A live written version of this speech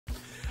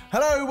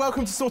Hello,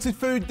 welcome to Sorted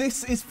Food.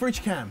 This is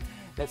Fridge Cam.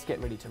 Let's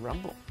get ready to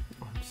rumble.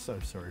 I'm so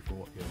sorry for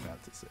what you're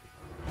about to see.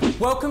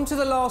 Welcome to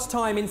the last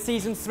time in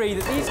Season 3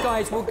 that these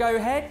guys will go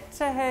head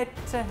to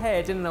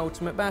head in an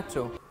ultimate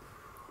battle.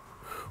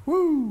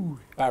 Woo!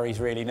 Barry's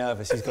really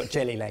nervous, he's got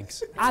jelly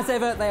legs. As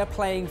ever, they are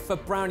playing for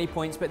brownie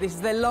points, but this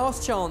is their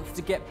last chance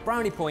to get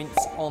brownie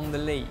points on the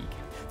league.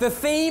 The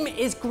theme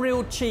is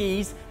grilled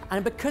cheese,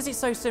 and because it's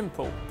so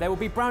simple, there will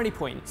be brownie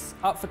points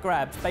up for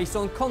grabs based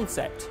on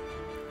concept,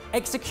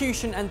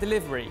 execution and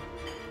delivery,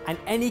 and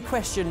any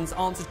questions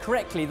answered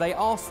correctly, they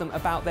ask them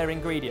about their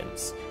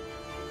ingredients.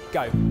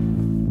 Go.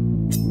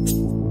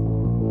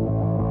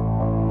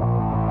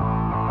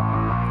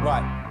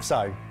 Right,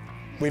 so,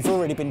 we've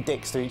already been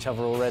dicks to each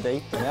other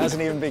already, and it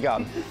hasn't even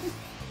begun.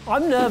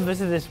 I'm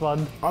nervous of this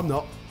one. I'm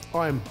not.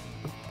 I'm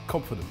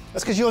confident.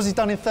 That's because yours is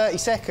done in 30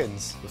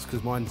 seconds. That's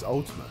because mine's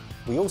ultimate.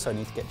 We also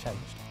need to get changed.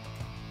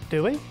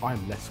 Do we?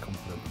 I'm less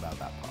confident about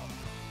that part.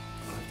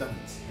 I've done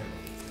this.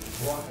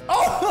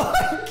 Oh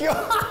my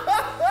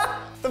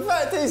God! The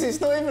fact is,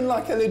 it's not even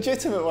like a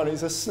legitimate one,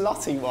 it's a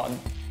slutty one.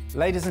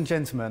 Ladies and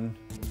gentlemen,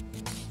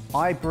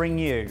 I bring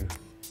you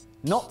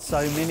Not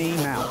So Mini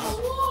Mouse.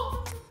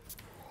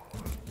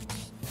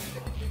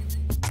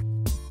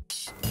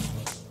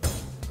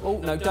 Oh,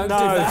 no, don't do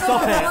that.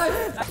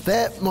 Stop it.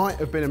 There might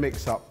have been a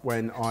mix-up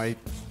when I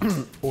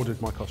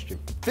ordered my costume.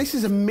 This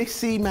is a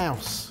Missy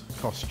Mouse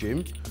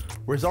costume,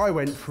 whereas I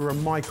went for a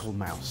Michael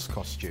Mouse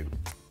costume.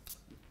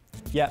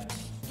 Yep.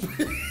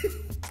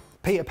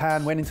 Peter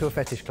Pan went into a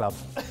fetish club.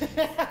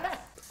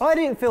 I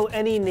didn't feel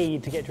any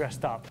need to get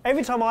dressed up.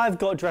 Every time I've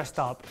got dressed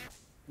up,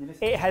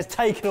 it has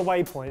taken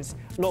away points,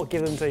 not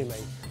given them to me.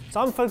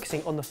 So I'm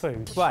focusing on the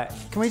food. Right,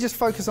 can we just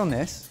focus on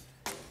this?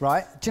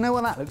 Right, do you know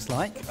what that looks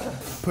like?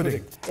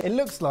 Pudding. It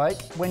looks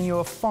like when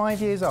you're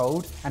 5 years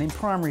old and in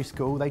primary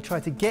school they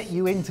try to get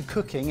you into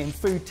cooking in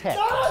food tech.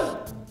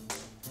 No!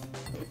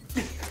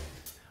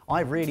 I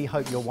really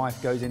hope your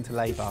wife goes into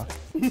labour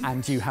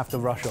and you have to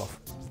rush off.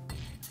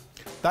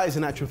 That is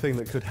an actual thing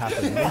that could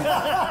happen.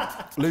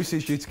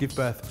 Lucy's due to give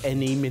birth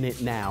any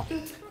minute now,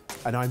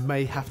 and I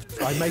may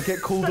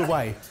get called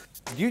away.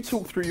 You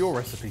talk through your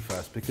recipe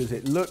first because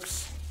it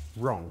looks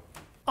wrong.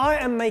 I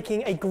am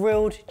making a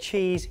grilled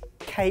cheese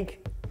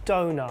cake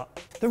donut.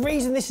 The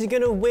reason this is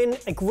going to win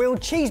a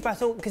grilled cheese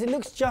battle because it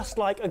looks just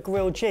like a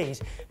grilled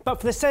cheese.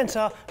 But for the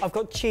centre, I've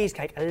got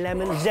cheesecake, a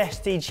lemon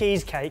zesty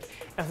cheesecake,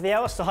 and for the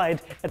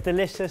outside, a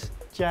delicious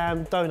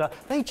jam donut.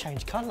 They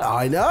change colour.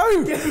 I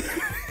know!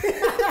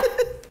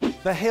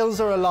 The hills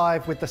are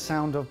alive with the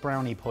sound of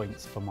brownie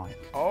points for Mike.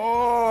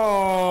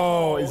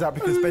 Oh, is that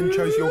because Ben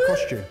chose your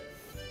costume?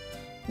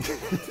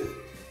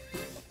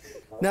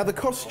 Now, the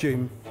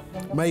costume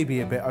may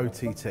be a bit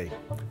OTT,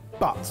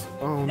 but...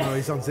 Oh no,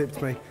 he's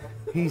unzipped me.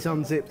 He's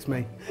unzipped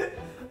me.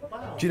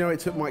 Do you know it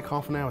took Mike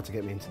half an hour to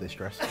get me into this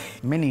dress?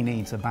 Minnie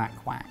needs a back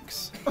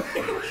wax.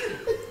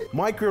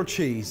 My grilled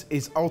cheese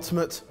is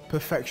ultimate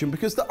perfection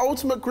because the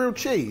ultimate grilled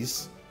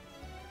cheese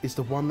is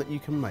the one that you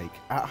can make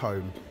at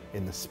home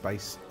in the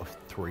space of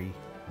 3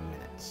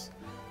 minutes.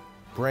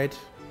 Bread,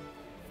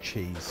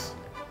 cheese,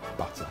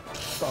 butter.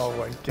 Oh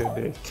my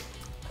goodness.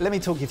 Let me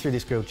talk you through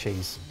this grilled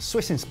cheese.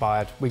 Swiss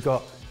inspired, we've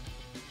got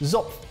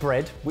Zopf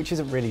bread, which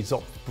isn't really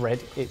Zopf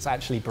bread, it's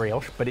actually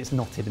brioche, but it's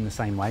knotted in the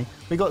same way.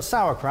 We've got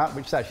sauerkraut,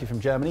 which is actually from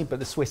Germany, but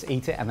the Swiss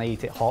eat it and they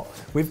eat it hot.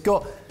 We've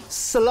got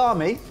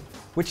salami,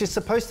 which is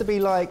supposed to be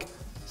like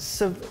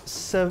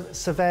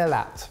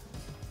Servelat,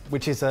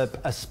 which is a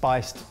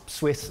spiced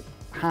Swiss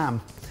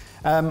ham.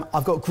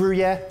 I've got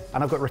Gruyere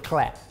and I've got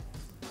raclette.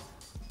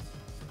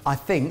 I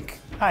think...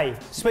 Hey,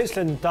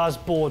 Switzerland does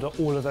border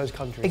all of those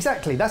countries.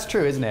 Exactly, that's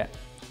true, isn't it?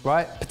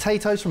 Right,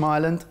 potatoes from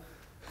Ireland.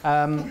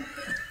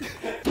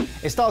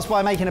 It starts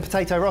by making a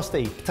potato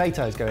rosti.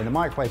 Potatoes go in the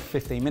microwave for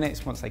 15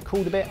 minutes. Once they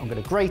cooled a bit, I'm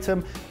going to grate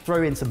them,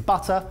 throw in some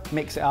butter,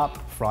 mix it up,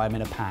 fry them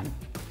in a pan.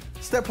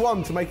 Step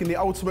 1 to making the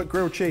ultimate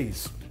grilled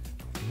cheese.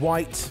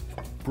 White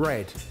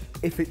bread.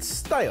 If it's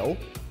stale,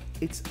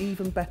 it's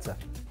even better.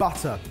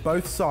 Butter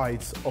both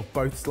sides of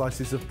both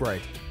slices of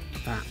bread.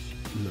 That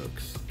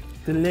looks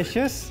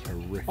delicious.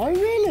 horrific. Oh,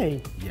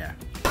 really? Yeah.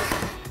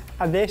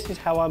 And this is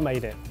how I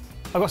made it.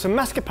 I got some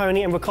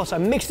mascarpone and ricotta,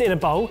 mixed it in a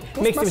bowl,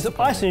 mixed it with some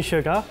ice and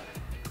sugar,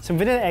 some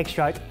vanilla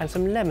extract and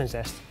some lemon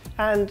zest,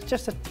 and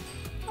just a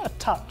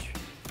touch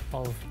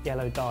of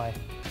yellow dye.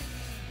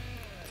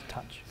 Just a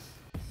touch.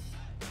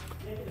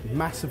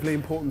 Massively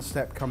important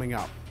step coming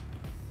up.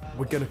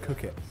 We're going to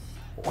cook it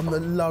on the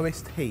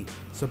lowest heat.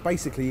 So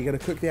basically you're going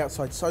to cook the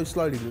outside so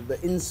slowly that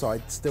the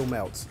inside still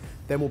melts.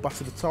 Then we'll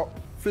butter the top,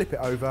 flip it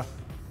over.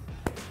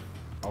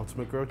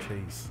 Ultimate grilled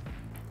cheese.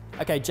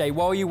 OK, Jay,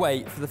 while you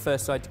wait for the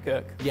first side to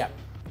cook, Yeah.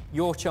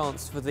 your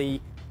chance for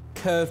the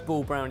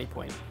curveball brownie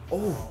point.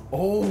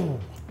 Oh.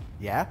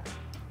 Yeah?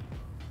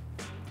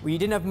 Well, you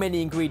didn't have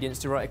many ingredients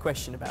to write a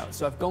question about,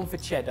 so I've gone for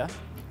cheddar.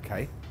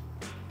 Okay.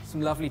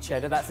 Some lovely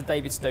cheddar. That's a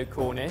David Stowe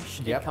Cornish.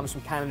 Yep. It comes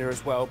from Canada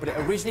as well, but it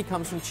originally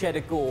comes from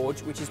Cheddar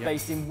Gorge, which is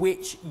based in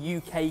which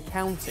UK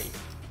county?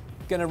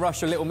 Gonna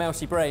rush your little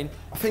mousy brain.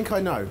 I think I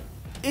know.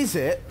 Is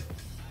it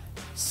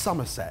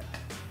Somerset?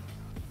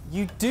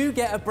 You do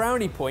get a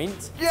brownie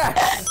point.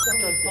 Yes!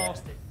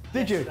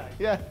 Did you?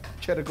 Yeah,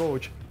 cheddar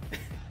gorge.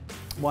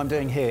 What I'm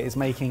doing here is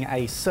making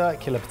a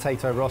circular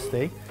potato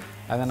rosti,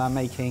 and then I'm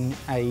making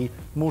a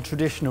more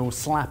traditional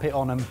slap it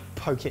on and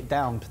poke it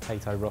down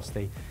potato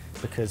rosti,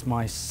 because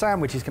my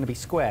sandwich is going to be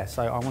square,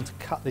 so I want to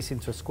cut this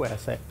into a square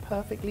so it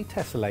perfectly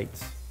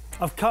tessellates.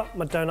 I've cut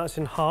my donuts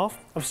in half.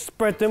 I've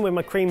spread them with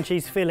my cream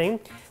cheese filling.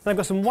 And I've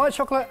got some white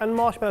chocolate and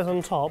marshmallows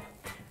on top.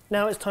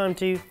 Now it's time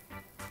to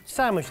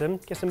sandwich them,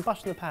 get some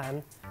butter in the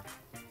pan,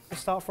 and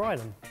start frying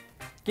them.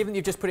 Given that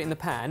you've just put it in the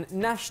pan,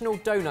 National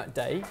Donut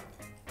Day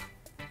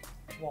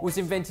was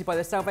invented by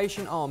the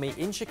Salvation Army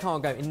in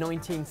Chicago in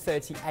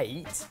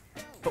 1938.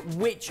 But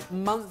which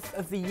month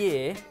of the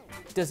year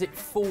does it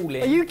fall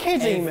in? Are you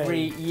kidding me? Every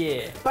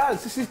year.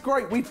 Baz, this is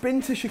great. We've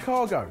been to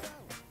Chicago.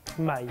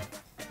 May.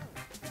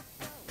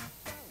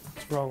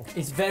 It's wrong.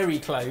 It's very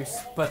close,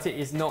 but it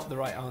is not the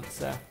right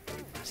answer.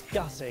 It's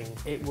gutting.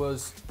 It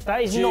was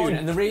That is June, not.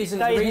 and the reason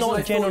that is not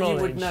I general thought you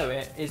knowledge. would know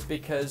it is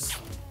because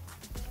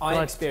I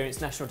Right.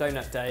 experienced National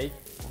Donut Day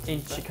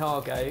in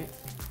Chicago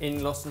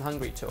in Lost and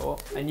Hungry tour,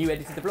 and you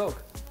edited the blog.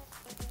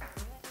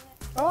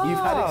 Oh. You've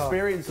had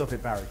experience of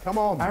it, Barry. Come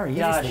on. Barry,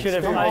 Yeah, I should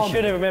have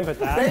remembered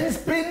that. Ben's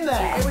been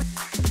there.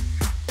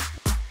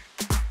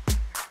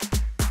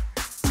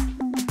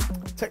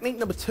 Technique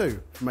number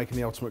 2 for making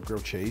the ultimate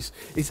grilled cheese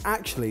is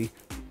actually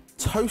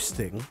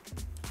toasting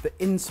the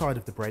inside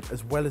of the bread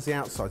as well as the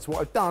outside. So what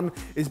I've done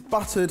is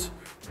buttered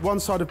one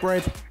side of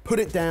bread, put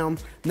it down.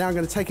 Now I'm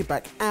going to take it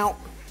back out,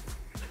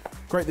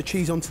 grate the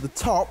cheese onto the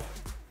top,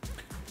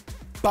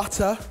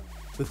 butter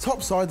the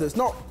top side that's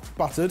not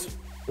buttered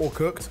or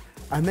cooked,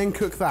 and then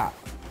cook that.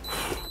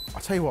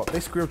 I'll tell you what,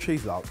 this grilled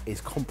cheese love is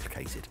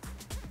complicated.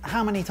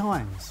 How many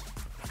times?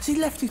 Has he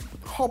left his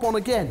hob on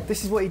again?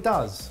 This is what he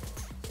does.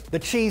 The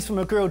cheese from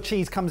a grilled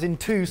cheese comes in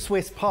 2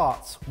 Swiss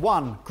parts.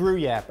 1,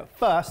 Gruyere, but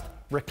first,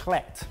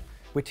 raclette,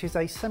 which is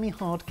a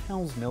semi-hard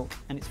cow's milk,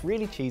 and it's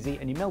really cheesy,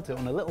 and you melt it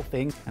on a little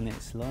thing, and then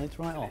it slides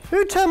right off.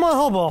 Who turned my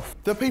hob off?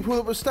 The people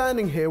that were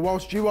standing here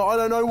whilst you were, I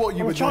don't know what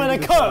you were I'm trying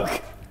doing to with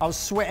cook. I was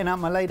sweating out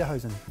my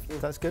lederhosen.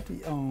 That's good.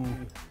 Oh,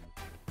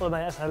 Well, mate,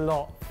 that's a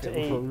lot to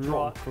eat.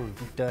 Right. you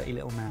dirty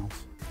little mouse.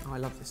 Oh, I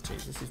love this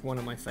cheese. This is one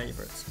of my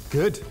favourites.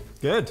 Good,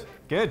 good,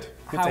 good.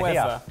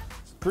 However,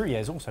 Gruyere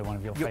is also one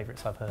of your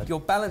favourites, I've heard. you're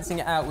balancing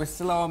it out with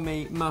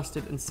salami,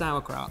 mustard, and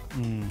sauerkraut.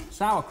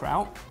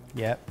 Sauerkraut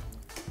Yep.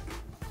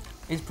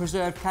 is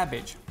preserved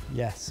cabbage.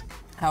 Yes.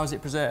 How is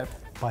it preserved?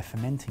 By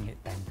fermenting it,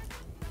 Ben.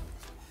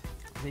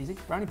 It's easy.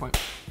 Brownie point.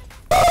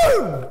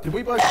 Did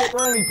we both get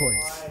brownie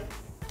points?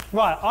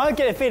 Right, I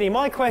get a feeling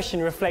my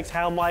question reflects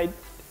how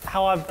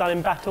I've done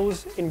in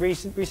battles in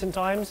recent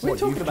times. What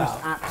you've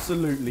just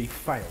absolutely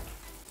failed.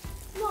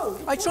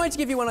 I tried to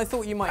give you one I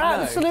thought you might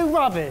know. Absolute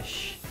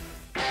rubbish.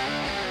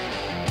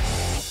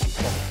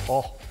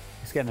 Oh,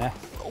 it's getting there.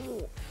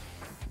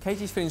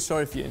 Katie's feeling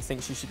sorry for you and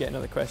thinks you should get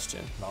another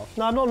question.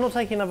 No, I'm not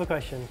taking another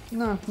question.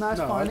 No,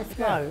 it's fine.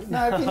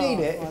 No. If you need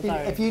it, I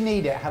don't. if you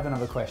need it, have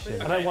another question.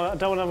 I don't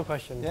want another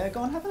question. Yeah, go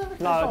on, have another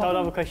question. No, I don't want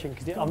another question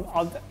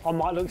because I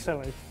might look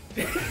silly.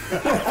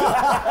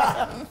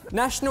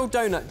 National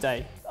Donut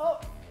Day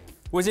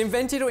was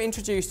invented or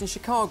introduced in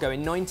Chicago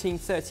in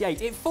 1938.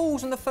 It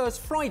falls on the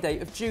first Friday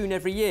of June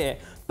every year.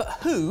 But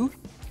who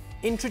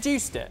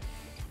introduced it?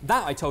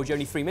 That I told you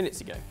only 3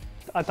 minutes ago.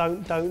 I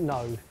don't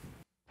know.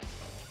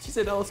 She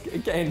said ask it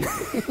again. but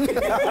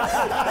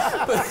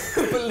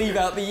leave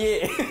out the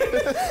year.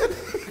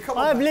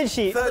 I have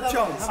literally. Third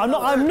chance. I'm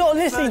not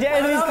listening to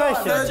any of these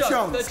questions. Third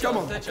chance. Come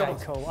on. Okay,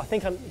 cool. I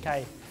think I'm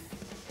okay.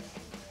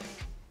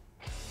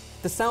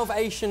 The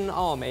Salvation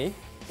Army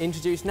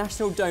introduced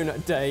National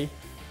Donut Day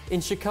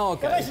in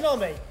Chicago Salvation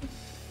Army.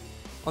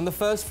 on the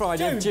first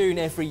Friday of June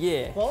every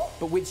year. What?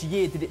 But which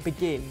year did it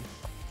begin?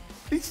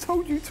 He's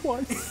told you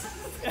twice.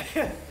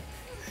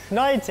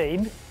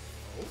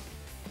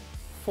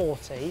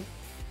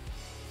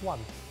 1941.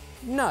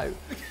 No.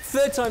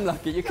 Third time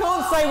lucky. You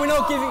can't say we're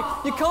not giving.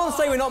 You can't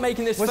say we're not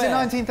making this Was fair. it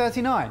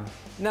 1939?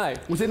 No.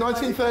 Was it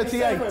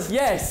 1938?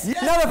 Yes.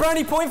 Another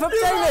brownie point for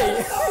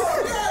Jamie.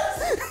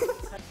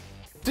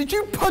 Did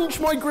you punch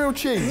my grilled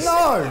cheese?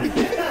 No!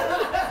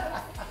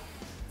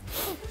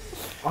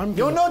 You're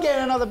You're not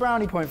getting another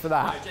brownie point for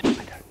that. I don't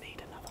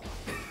need another one.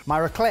 My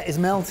raclette is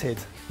melted.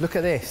 Look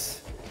at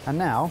this. And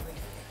now,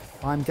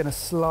 I'm going to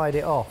slide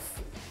it off.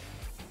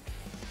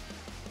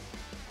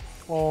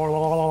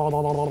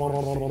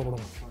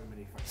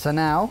 So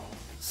now,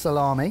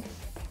 salami.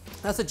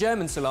 That's a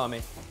German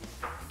salami.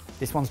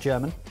 This one's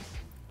German,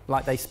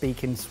 like they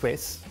speak in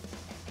Swiss.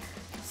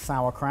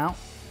 Sauerkraut.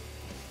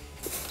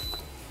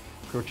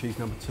 grilled cheese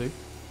number 2.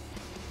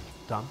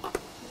 Done.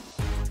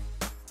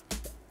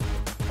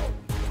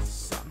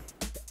 Son.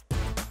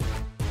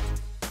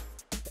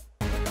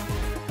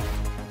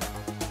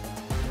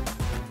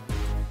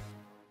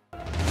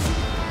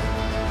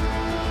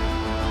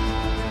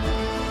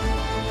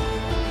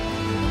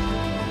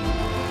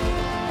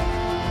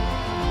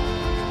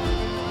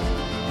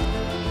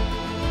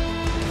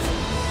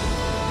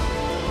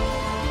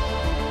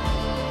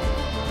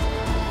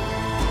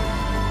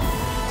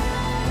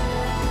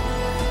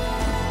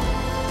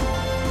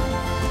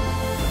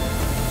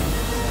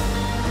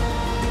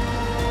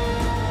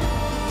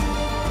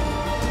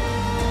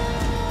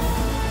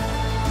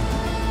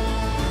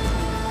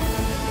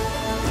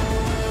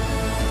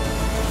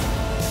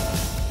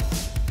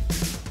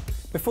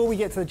 Before we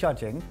get to the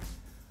judging,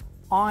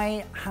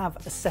 I have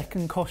a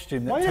second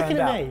costume that Why are you turned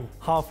looking at out me?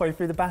 halfway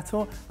through the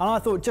battle, and I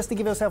thought just to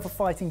give yourself a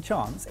fighting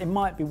chance, it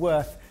might be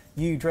worth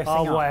you dressing up.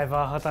 Oh, whatever,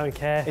 I don't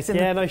care. It's in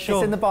sure.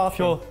 It's in the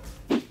bathroom.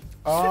 Sure.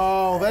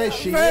 Oh, there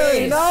she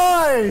Very is.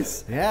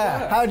 nice!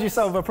 Yeah. How do you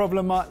solve a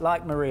problem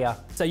like Maria?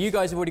 So you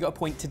guys have already got a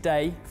point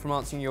today from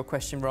answering your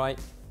question right.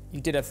 You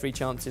did have 3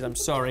 chances, I'm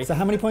sorry. So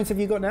how many points have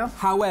you got now?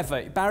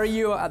 However, Barry,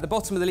 you are at the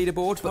bottom of the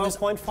leaderboard, but there's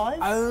 12.5?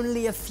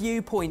 only a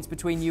few points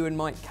between you and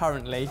Mike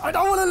currently. I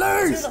don't want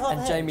to lose!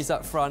 And Jamie's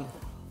up front.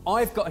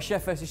 I've got a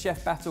chef versus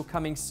chef battle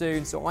coming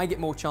soon, so I get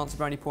more chance of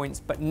brownie points,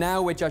 but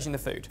now we're judging the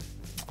food.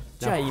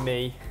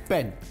 Jamie.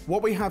 Ben,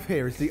 what we have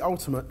here is the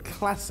ultimate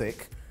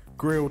classic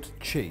grilled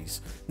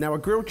cheese. Now, a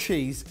grilled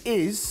cheese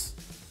is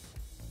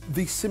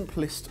the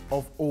simplest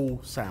of all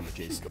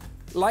sandwiches.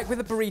 Like with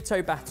a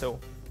burrito battle,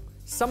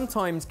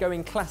 sometimes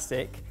going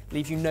classic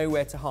leaves you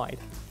nowhere to hide.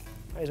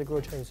 That is a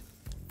grilled cheese.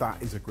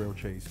 That is a grilled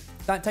cheese.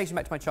 That takes me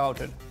back to my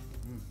childhood.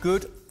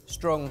 Good,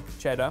 strong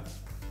cheddar,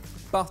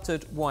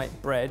 buttered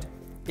white bread.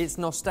 It's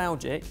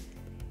nostalgic.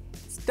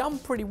 It's done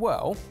pretty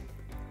well.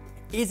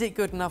 Is it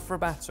good enough for a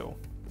battle?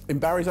 In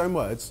Barry's own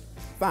words,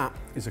 that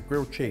is a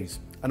grilled cheese.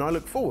 And I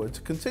look forward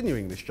to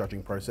continuing this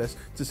judging process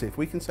to see if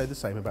we can say the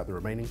same about the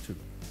remaining 2.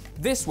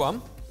 This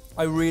one,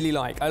 I really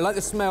like. I like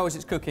the smell as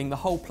it's cooking. The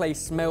whole place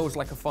smells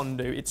like a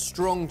fondue. It's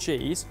strong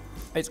cheese.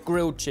 It's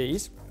grilled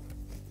cheese.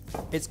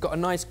 It's got a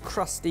nice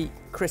crusty,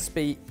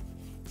 crispy,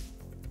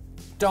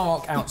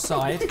 dark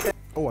outside.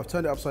 Oh, I've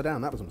turned it upside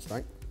down. That was a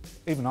mistake.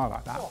 Even I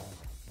like that.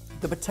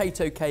 The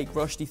potato cake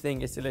rosti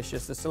thing is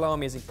delicious. The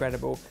salami is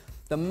incredible.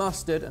 The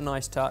mustard, a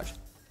nice touch.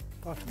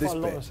 That's This quite a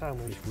lot bit of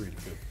sandwich. is really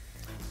good.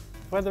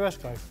 Where'd the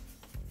rest go?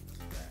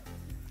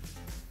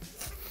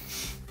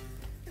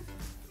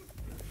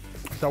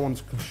 I don't want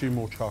to consume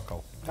more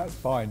charcoal. That's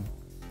fine.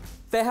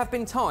 There have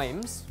been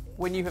times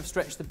when you have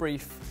stretched the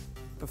brief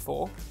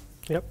before.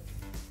 Yep.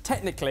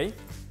 Technically,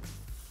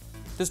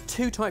 there's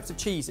 2 types of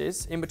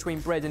cheeses in between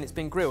bread and it's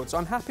been grilled, so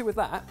I'm happy with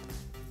that.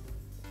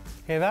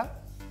 Hear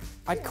that?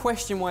 I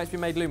question why it's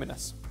been made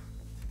luminous.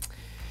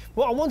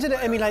 Well, I wanted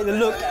to emulate the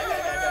look.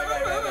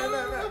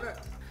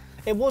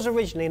 It was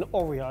originally an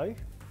Oreo.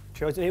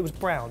 It was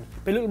brown,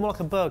 but it looked more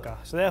like a burger,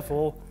 so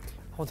therefore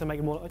I want to make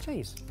it more like a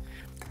cheese.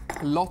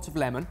 A lot of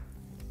lemon.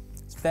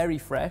 It's very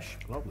fresh.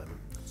 I love lemon.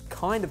 It's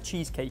kind of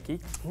cheesecakey.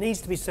 It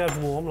needs to be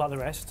served warm like the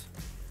rest.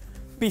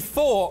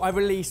 Before I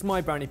release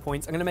my brownie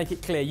points, I'm going to make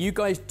it clear, you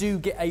guys do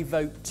get a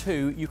vote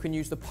too. You can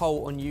use the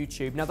poll on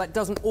YouTube. Now, that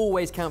doesn't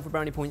always count for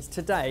brownie points.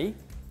 Today,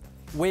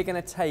 we're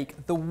going to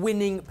take the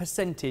winning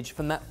percentage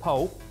from that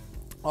poll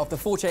after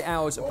 48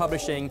 hours of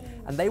publishing,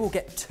 and they will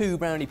get 2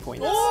 brownie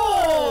points.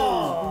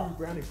 Oh!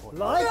 Brownie point.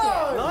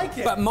 Like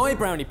it. But my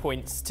brownie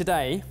points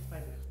today,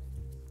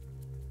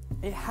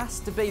 it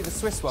has to be the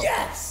Swiss one.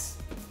 Yes!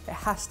 It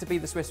has to be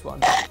the Swiss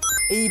one.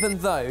 Even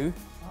though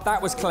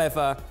that was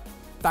clever,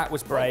 that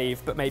was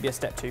brave, but maybe a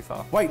step too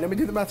far. Wait, let me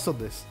do the maths on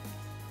this.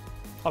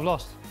 I've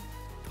lost.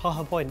 Half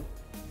a point.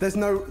 There's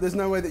no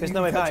way that you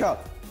no way can catch back.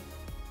 up.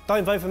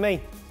 Don't vote for me.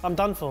 I'm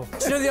done for.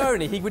 Do you know the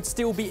irony? He would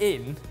still be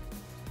in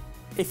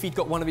if he'd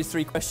got one of his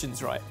 3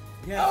 questions right.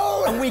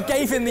 Yeah. And we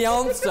gave him the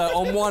answer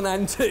on 1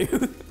 and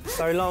 2.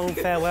 So long,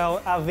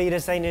 farewell, auf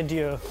Wiedersehen,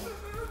 adieu.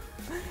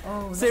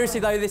 Seriously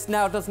though, this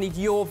now does need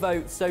your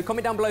vote, so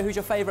comment down below who's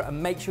your favourite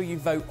and make sure you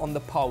vote on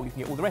the poll. You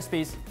can get all the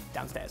recipes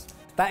downstairs.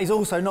 That is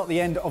also not the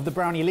end of the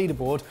brownie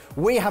leaderboard.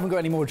 We haven't got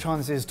any more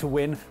chances to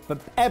win, but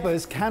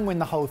Ebbers can win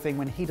the whole thing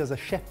when he does a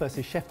chef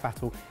versus chef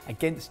battle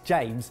against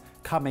James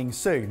coming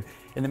soon.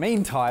 In the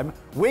meantime,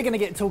 we're going to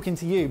get talking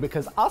to you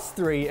because us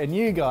 3 and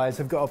you guys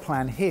have got to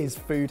plan his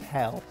food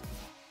hell.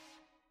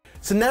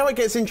 So now it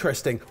gets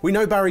interesting. We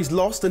know Barry's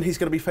lost and he's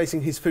going to be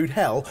facing his food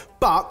hell,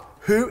 but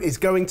who is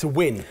going to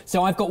win?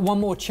 So I've got one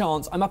more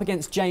chance. I'm up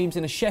against James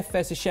in a chef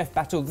versus chef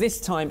battle,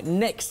 this time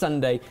next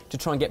Sunday, to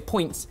try and get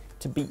points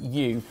to beat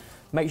you.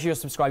 Make sure you're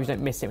subscribed so you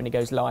don't miss it when it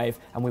goes live,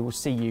 and we will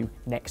see you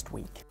next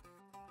week.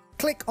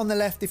 Click on the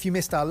left if you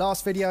missed our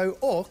last video,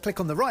 or click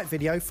on the right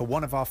video for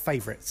one of our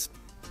favourites.